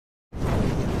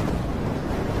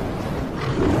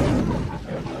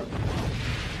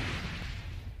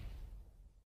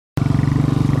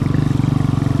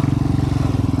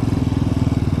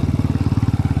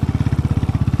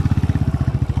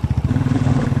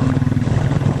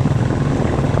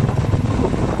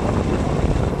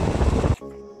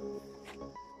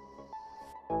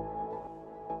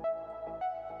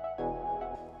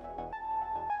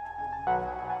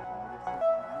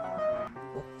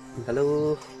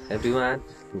Everyone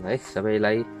है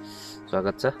सबैलाई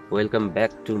स्वागत छ। Welcome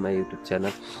back to my YouTube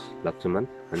channel Laxman.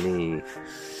 अनि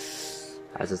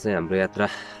आज चाहिँ हाम्रो यात्रा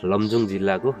लमजुङ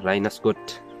जिल्लाको राइनासकोट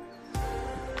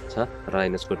छ।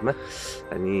 राइनासकोटमा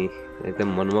अनि एकदम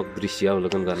मनमोहक दृश्य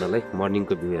अवलोकन गर्नलाई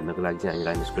मर्निङको भ्यू हेर्नको लागि चाहिँ हामी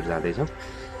राइनासकोट जाँदैछौँ।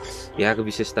 यहाँको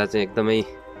विशेषता चाहिँ एकदमै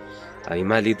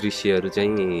हिमाली दृश्यहरू चाहिँ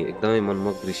एकदमै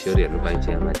मनमोहक दृश्यहरू हेर्नु पाइन्छ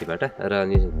यहाँ माथिबाट। र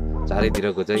अनि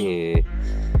चारैतिरको चाहिँ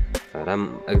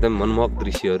एकदम मनमोहक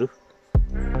दृश्यहरू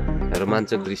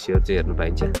रोमाञ्चक दृश्यहरू चाहिँ हेर्नु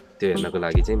पाइन्छ। त्यो हेर्नको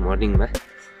लागि चाहिँ मर्निङमा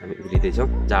हामी उभिँदैछौँ।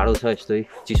 जाडो छ, यस्तै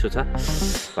चिसो छ,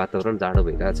 वातावरण जाडो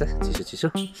भइरहेछ, चिसो चिसो।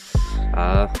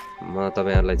 म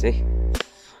तपाईँहरूलाई चाहिँ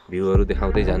भ्यूहरू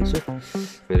देखाउँदै जान्छु।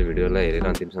 मेरो भिडियोलाई हेरेर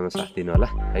अन्तिमसम्म साथ दिनु होला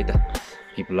है त।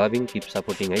 किप लभिङ, किप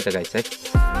सपोर्टिङ है त गाइस है।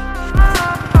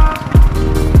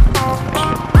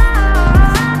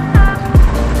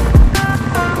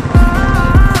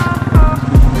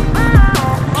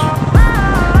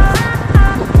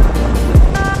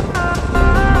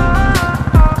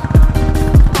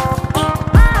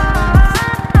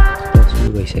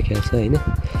 भइसकेको छ होइन।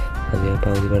 हामी यहाँ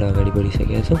पाउनीबाट अगाडि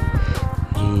बढिसकेका छौँ।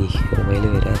 अनि रमाइलो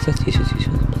भइरहेछ, चिसो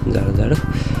चिसो, जाडो जाडो।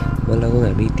 लगभग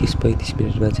हामी 30-35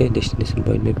 मिनटमा चाहिँ डेस्टिनेसन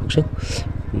पोइन्टमै पुग्छौँ।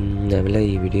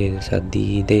 हामीलाई भिडियो साथ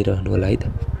दिँदै रहनु होला है त।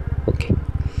 ओके।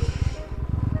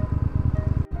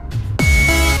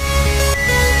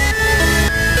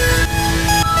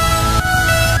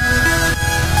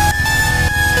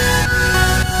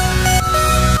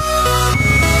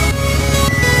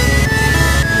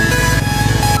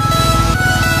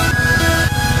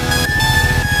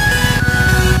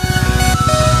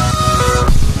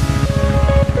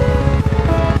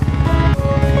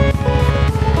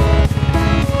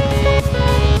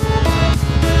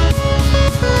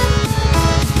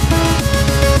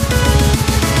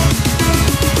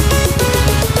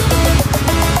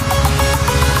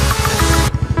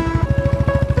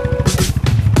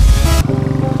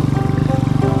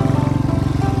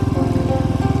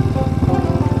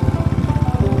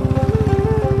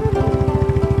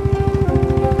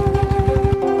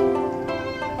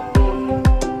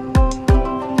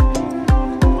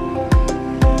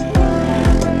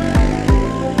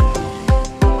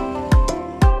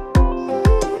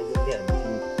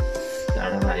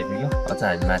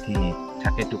 हामी माथि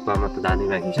ठ्याक्कै टुप्पामा त जानै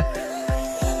बाँकी छ।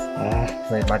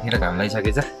 माथि र घाम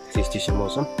लागिसकेछ, चिसो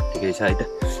मौसम ठिकै छ है त।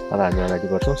 अब हामी अगाडि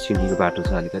बढ्छौँ। सिँढीको बाटो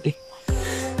छ अलिकति।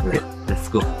 Let's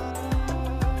go.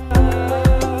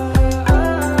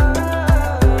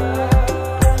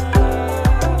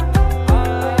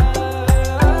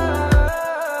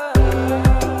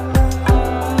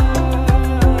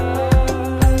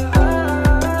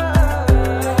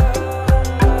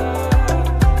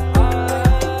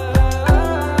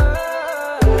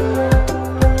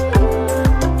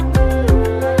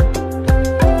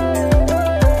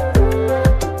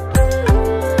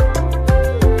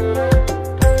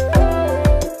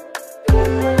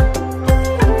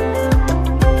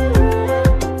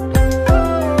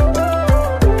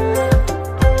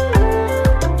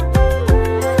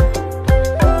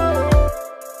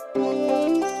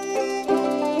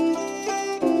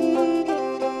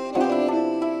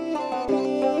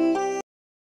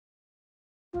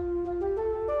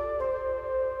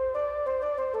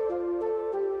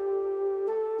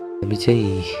 हामी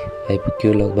चाहिँ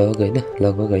आइपुग्यो लगभग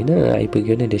होइन,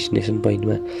 आइपुग्यो नै डेस्टिनेसन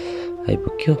पोइन्टमा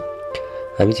आइपुग्यो।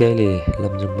 हामी चाहिँ अहिले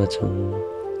लमजुङमा छौँ।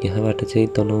 यहाँबाट चाहिँ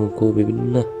तनहुँको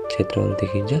विभिन्न क्षेत्रहरू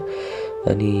देखिन्छ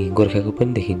अनि गोर्खाको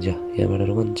पनि देखिन्छ। यहाँबाट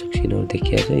रोमाञ्चक सिनहरू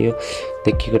देखिएको छ। यो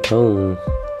देखिएको ठाउँ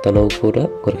तनहुँको र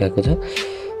गोर्खाको छ।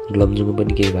 लमजुङको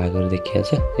पनि केही भागहरू देखिएको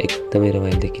छ। एकदमै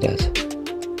रमाइलो देखिरहेछ।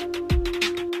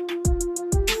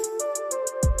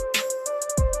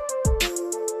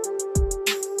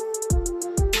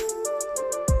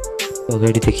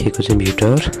 अगाडि देखिएको चाहिँ भ्यू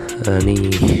टावर अनि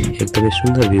एकदमै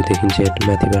सुन्दर भ्यू देखिन्छ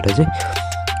माथिबाट चाहिँ।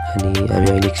 अनि हामी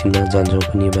अहिले एकछिनमा जान्छौँ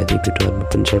पनि माथि भ्यू टावरमा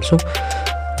पनि चढ्छौँ।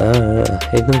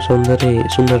 एकदम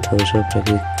सुन्दर ठाउँ छ।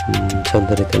 प्राकृतिक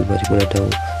सौन्दर्यताले भरिपूर्ण ठाउँ।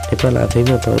 नेपाल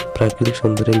आफैमा त प्राकृतिक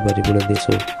सौन्दर्यले भरिपूर्ण देश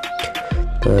हो।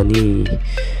 अनि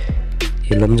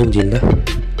यो लमजुङ जिल्ला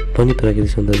पनि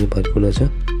प्राकृतिक सौन्दर्यले भरिपूर्ण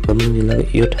छ। लमजुङ जिल्लाको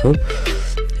यो ठाउँ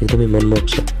एकदमै मनमोहक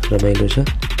छ, रमाइलो छ।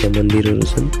 त्यहाँ मन्दिरहरू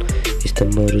छन्,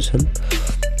 स्तम्भहरू छन्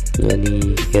अनि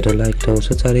हेर्न लायक ठाउँ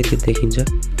छ। चारैतिर देखिन्छ,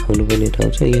 आउनुपर्ने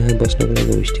ठाउँ छ। यहाँ बस्नको लागि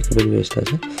होमस्टेको पनि व्यवस्था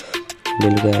छ।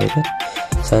 बेलुका आएर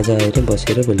साँझ आएर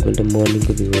बसेर भोलिपल्ट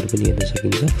मर्निङको भ्यूहरू पनि हेर्न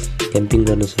सकिन्छ, क्याम्पिङ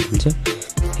गर्न सकिन्छ।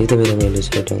 एकदमै रमाइलो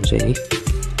छ ठाउँ चाहिँ नि।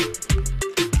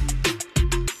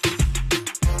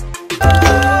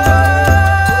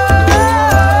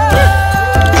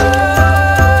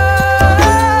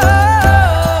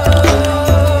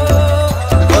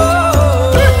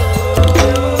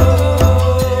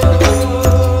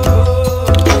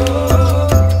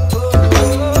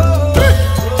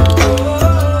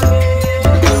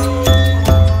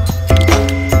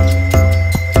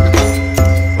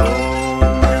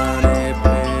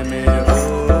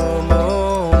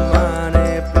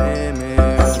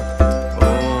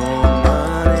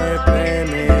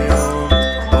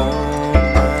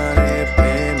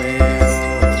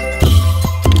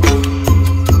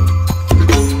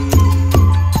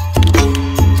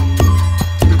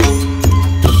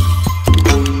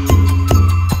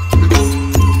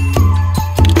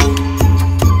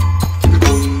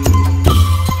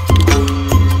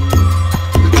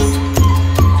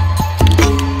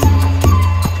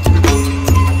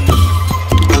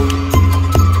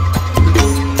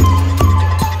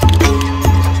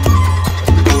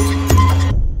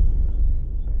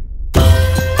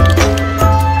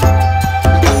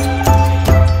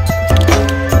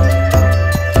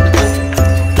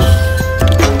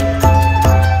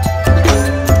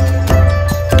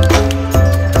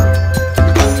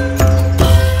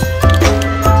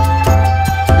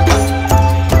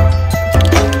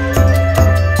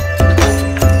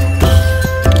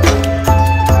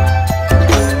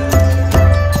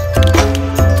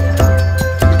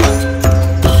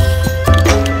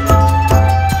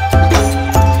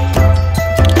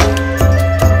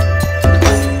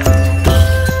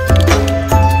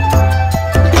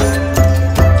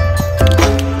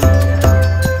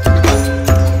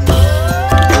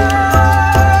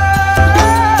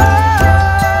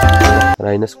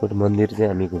 राइनासकोट मन्दिर चाहिँ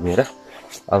हामी घुमेर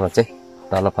अब चाहिँ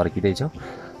तल फर्किँदैछौँ।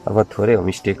 अब थोरै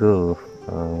होमस्टेको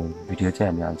भिडियो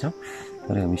चाहिँ हामी हाल्छौँ।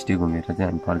 थोरै होमस्टे घुमेर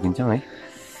चाहिँ हामी फर्किन्छौँ है।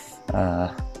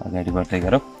 अगाडि बढ्दै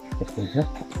गरौँ। यस्तै छ,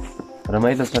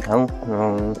 रमाइलो छ ठाउँ,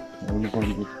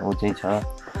 आउनुपर्ने ठाउँ चाहिँ छ।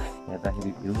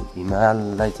 हेर्दाखेरि भ्यू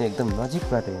हिमाललाई चाहिँ एकदम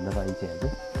नजिकबाट हेर्न पाइन्छ। हेर्नु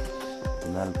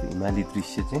हिमाली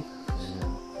दृश्य चाहिँ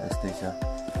यस्तै छ,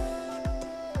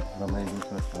 रमाइलो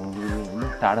छ ठाउँ होइन।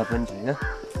 टाढा पनि छैन,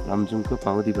 लमजुङको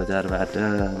पाउदी बजारबाट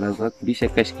लगभग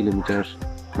 20-21 किलोमिटर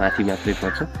माथि मात्रै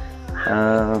पर्छ।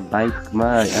 बाइकमा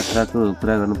यात्राको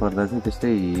कुरा गर्नुपर्दा चाहिँ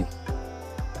त्यस्तै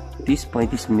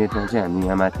 30-35 मिनटमा चाहिँ हामी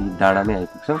यहाँ माथि डाँडामै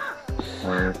आइपुग्छौँ।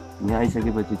 यहाँ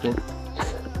आइसकेपछि चाहिँ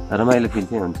रमाइलो फिल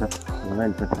चाहिँ हुन्छ,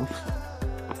 रमाइलो छ ठाउँ।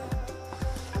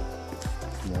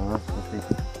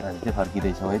 हामी चाहिँ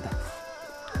फर्किँदैछौँ है त।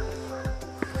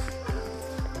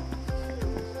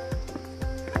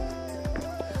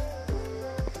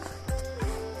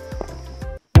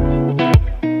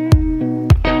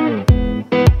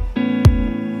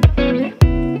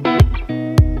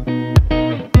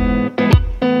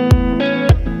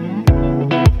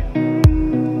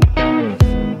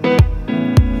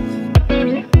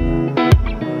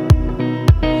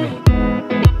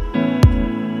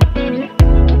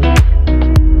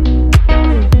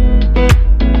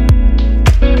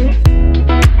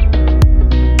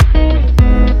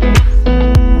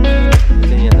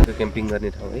 क्याम्पिङ गर्ने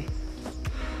ठाउँ है।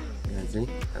 यहाँ चाहिँ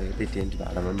यतै टेन्ट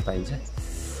भाडामा पनि पाइन्छ,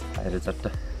 आएर चट्ट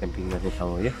क्याम्पिङ गर्ने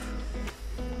ठाउँ हो यो।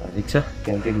 ठिक छ,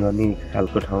 क्याम्पिङ गर्ने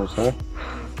खालको ठाउँसँग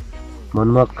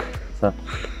मनमोहक छ।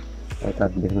 यता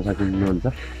देख्न सक्नुहुन्छ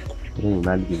पुरै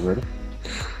हिमाली भ्यूहरू,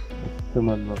 यस्तो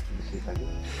मनमोहक दृश्य छ कि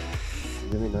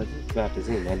एकदमै नजिकबाट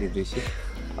चाहिँ हिमाली दृश्य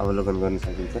अवलोकन गर्न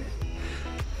सकिन्छ।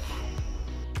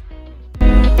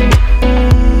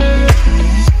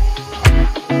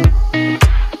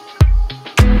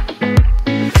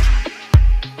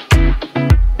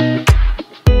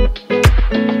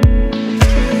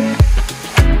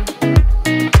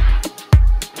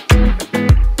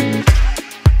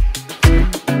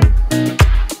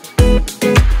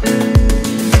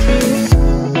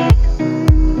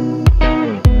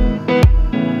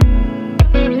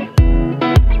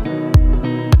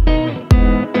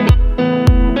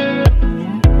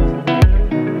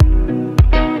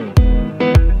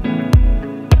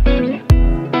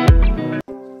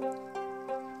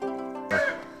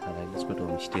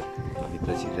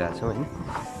 भित्र छिरिरहेको छौँ होइन।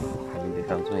 हामी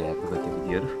देखाउँछौँ यहाँको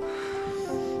गतिविधिहरू।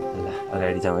 ल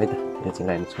अगाडि जाउँ है त। यो चाहिँ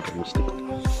राइनासकोट होमस्टे।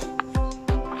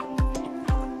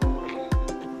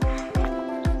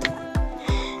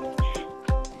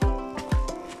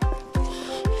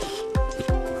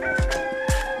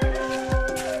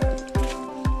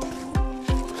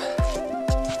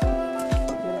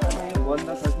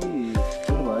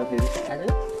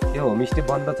 यो होमस्टे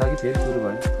बन्द छ कि फेरि सुरु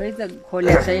भयो? खै त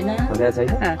खोलेको छैन। खोलेको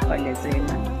छैन? खोलेको छैन।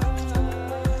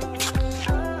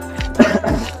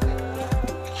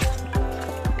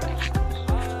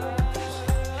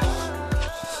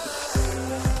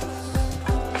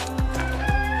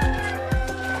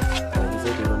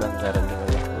 कोरोनाको कारणले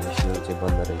गर्दा होमस्टेहरू चाहिँ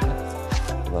बन्द रहेछ।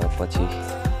 अब पछि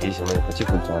केही समयपछि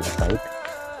खुल्छ होला सायद।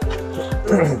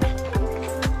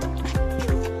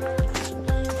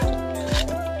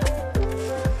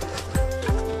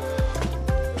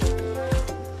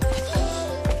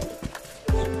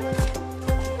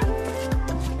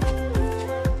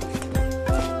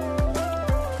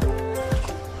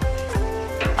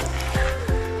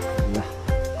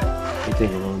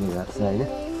 घुमाउनु भएको छ होइन।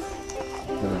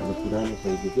 हाम्रो पुरानो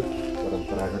शैलीको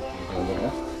परम्परागत घुमाउनुमा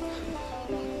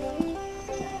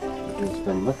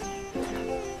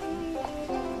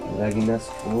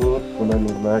राइनासकोट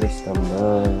पुनर्निर्माण स्तम्भ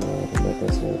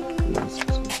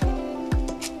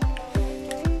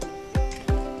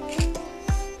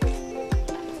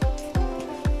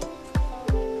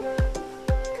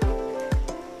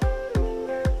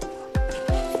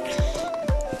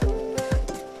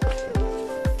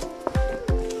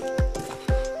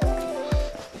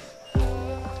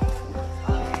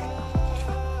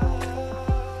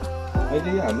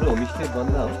अहिले हाम्रो होमस्टे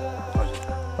बन्द हो।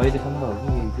 कहिलेसम्म हो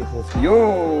कि यो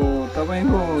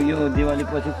तपाईँको यो दिवाली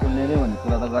पछि खुल्ने नै भन्ने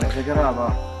कुरा त गरिसकेर अब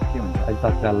के हुन्छ अहिले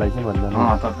तत्काललाई चाहिँ भन्दा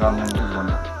तत्काललाई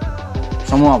बन्द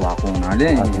समूह भएको हुनाले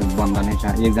बन्द नै छ।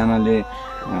 एकजनाले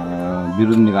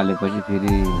विरोध निकालेपछि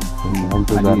फेरि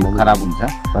खराब हुन्छ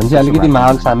भनेपछि अलिकति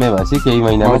माहौल साम्य भएपछि केही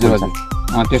महिनामा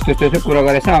त्यस्तो कुरा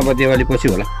गरेछ। अब दिवाली पछि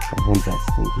होला। हुन्छ,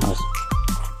 हस्।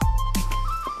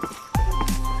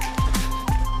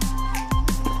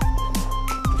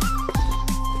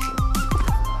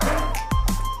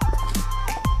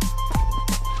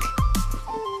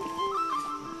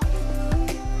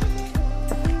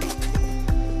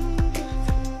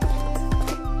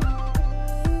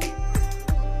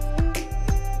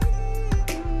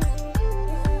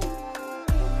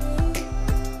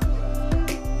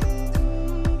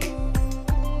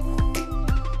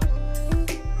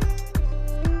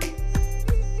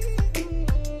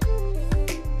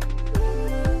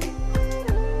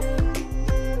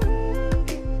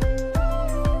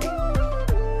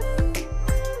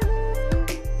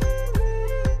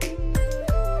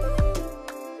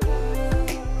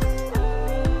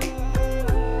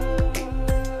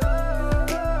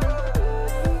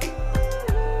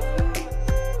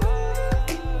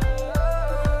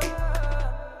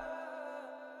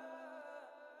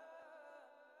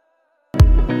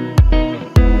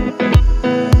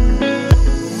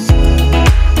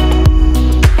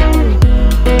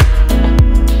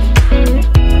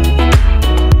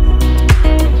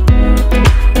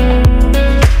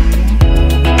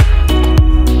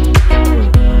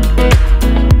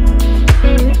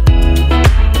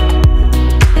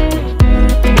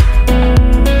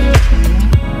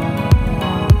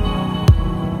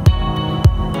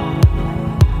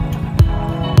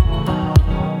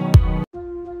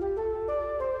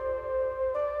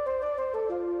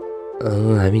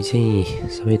 हामी चाहिँ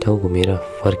सबै ठाउँ घुमेर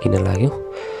फर्किन लाग्यौँ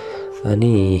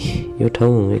अनि यो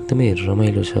ठाउँ एकदमै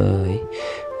रमाइलो छ है।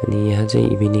 अनि यहाँ चाहिँ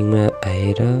इभिनिङमा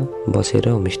आएर बसेर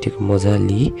होमस्टेको मजा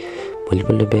लिई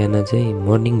भोलिपल्ट बिहान चाहिँ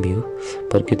मर्निङ भ्यू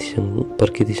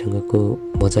प्रकृतिसँगको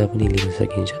मजा पनि लिन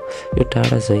सकिन्छ। यो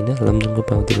टाढा छैन, लमजुङको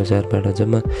पाउँदै बजारबाट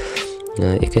जम्मा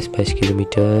 21-22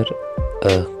 किलोमिटर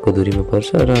को दूरीमा पर्छ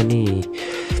र अनि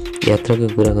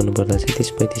यात्राको कुरा गर्नुपर्दा चाहिँ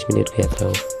 30-35 मिनटको यात्रा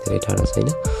हो, धेरै टाढा छैन।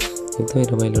 एकदमै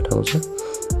रमाइलो ठाउँ छ,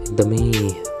 एकदमै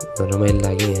रमाइलो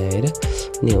लाग्यो यहाँ आएर।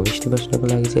 अनि होमस्टे बस्नको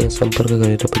लागि चाहिँ यहाँ सम्पर्क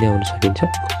गरेर पनि आउन सकिन्छ।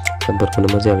 सम्पर्क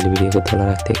नम्बर चाहिँ हामीले भिडियोको तल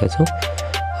राखिदिएका छौँ,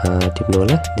 टिप्नु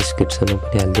होला, डिस्क्रिप्सनमा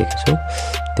पनि हालिदिएका छौँ,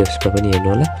 त्यसमा पनि हेर्नु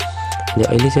होला। अनि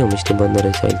अहिले चाहिँ होमस्टे बन्द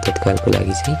रहेछ, अहिले तत्कालको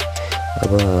लागि चाहिँ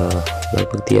अब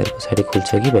लगभग तिहार पछाडि खुल्छ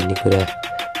कि भन्ने कुरा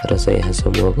रहेछ यहाँ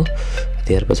समूहको।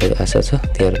 तिहार पछाडि आशा छ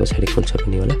तिहार पछाडि खुल्छ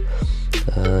पनि होला।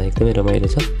 एकदमै रमाइलो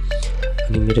छ।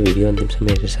 अनि मेरो भिडियो अन्तिमसम्म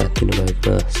हेरेर साथ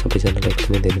दिनुभएकोमा सबैजनालाई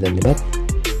एकदमै धेरै धन्यवाद।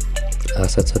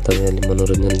 आशा छ तपाईँहरूले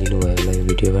मनोरञ्जन लिनुभयो होला यो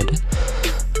भिडियोबाट।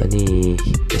 अनि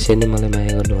यसरी नै मलाई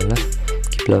माया गर्नु होला,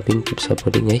 किप लभिङ, किप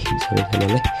सपोर्टिङ है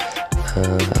सबैजनालाई।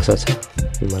 आशा छ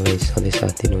मलाई सधैँ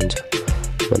साथ दिनुहुन्छ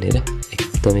भनेर।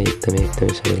 एकदमै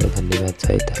सबैलाई धन्यवाद छ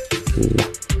है त।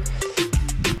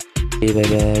 ल by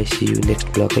by, C you next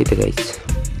blog है त गाइज।